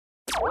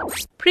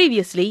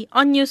Previously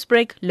on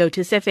Newsbreak,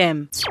 Lotus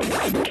FM.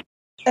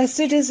 As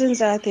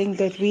citizens, I think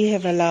that we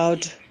have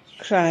allowed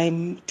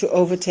crime to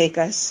overtake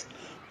us.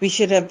 We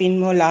should have been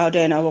more louder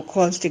in our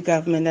calls to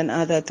government and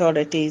other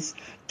authorities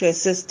to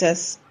assist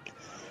us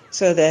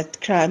so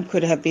that crime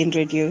could have been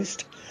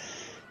reduced.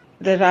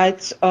 The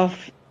rights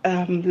of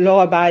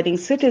law-abiding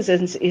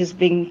citizens is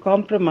being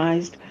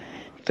compromised.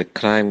 The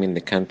crime in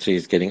the country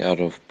is getting out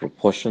of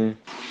proportion.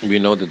 We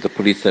know that the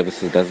police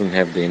services doesn't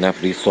have the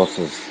enough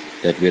resources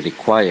that we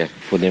require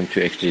for them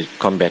to actually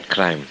combat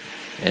crime.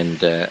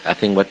 And I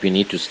think what we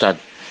need to start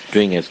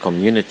doing as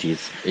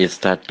communities is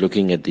start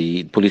looking at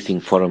the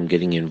policing forum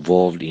getting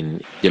involved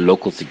in the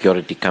local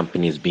security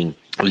companies being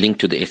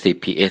linked to the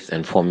SAPS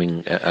and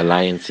forming an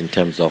alliance in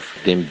terms of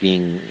them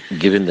being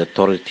given the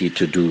authority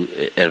to do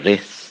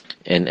arrests,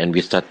 and we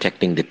start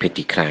tackling the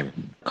petty crime.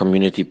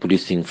 Community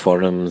policing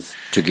forums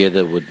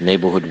together with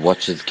neighborhood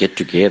watches get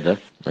together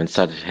and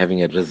start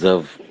having a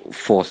reserve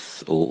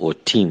force or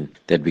team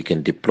that we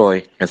can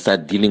deploy and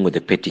start dealing with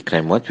the petty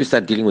crime. Once we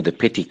start dealing with the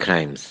petty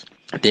crimes,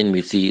 then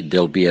we see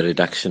there'll be a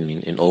reduction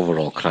in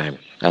overall crime.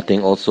 I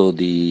think also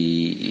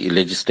the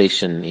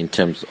legislation in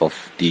terms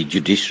of the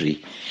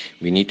judiciary,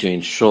 we need to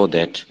ensure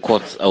that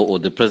courts or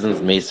the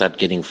prisons may start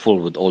getting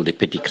full with all the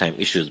petty crime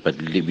issues, but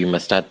we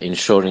must start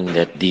ensuring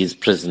that these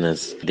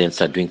prisoners then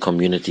start doing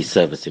community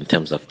service in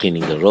terms of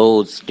cleaning the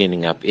roads,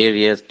 cleaning up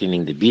areas,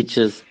 cleaning the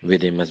beaches, where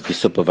they must be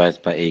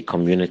supervised by a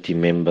community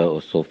member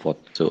or so forth.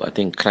 So I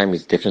think crime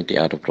is definitely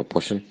out of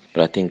proportion,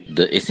 but I think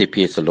the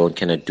SAPS alone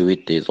cannot do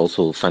it. There's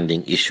also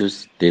funding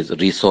issues, there's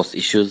resource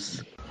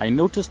issues. I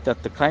noticed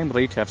that the crime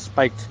rate have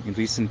spiked in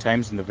recent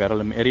times in the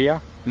Verulam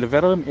area. In the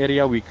Verulam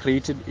area, we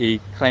created a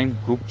crime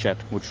group chat,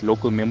 which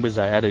local members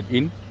are added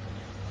in,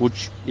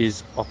 which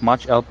is of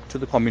much help to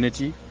the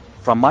community.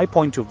 From my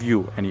point of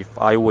view, and if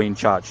I were in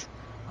charge,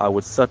 I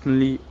would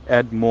certainly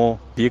add more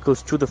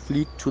vehicles to the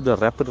fleet, to the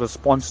rapid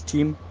response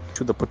team,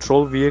 to the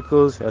patrol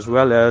vehicles, as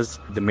well as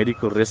the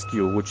medical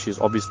rescue, which is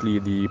obviously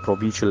the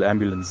provincial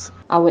ambulance.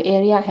 Our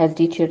area has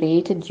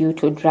deteriorated due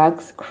to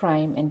drugs,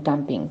 crime and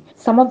dumping.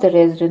 Some of the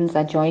residents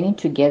are joining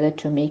together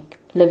to make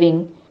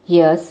living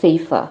here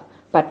safer,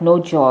 but no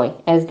joy,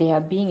 as they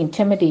are being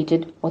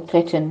intimidated or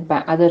threatened by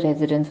other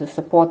residents who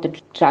support the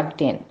drug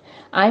den.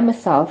 I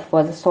myself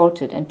was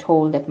assaulted and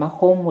told that my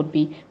home would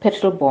be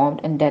petrol bombed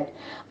and that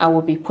I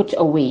would be put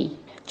away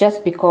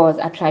just because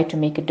I tried to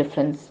make a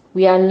difference.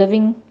 We are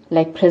living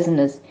like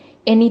prisoners.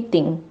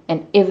 Anything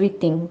and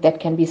everything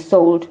that can be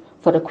sold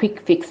for a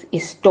quick fix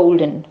is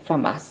stolen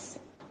from us.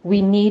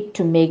 We need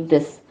to make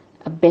this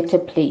a better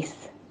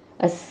place,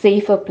 a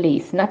safer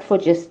place, not for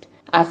just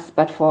us,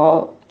 but for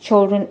our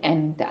children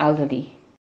and the elderly.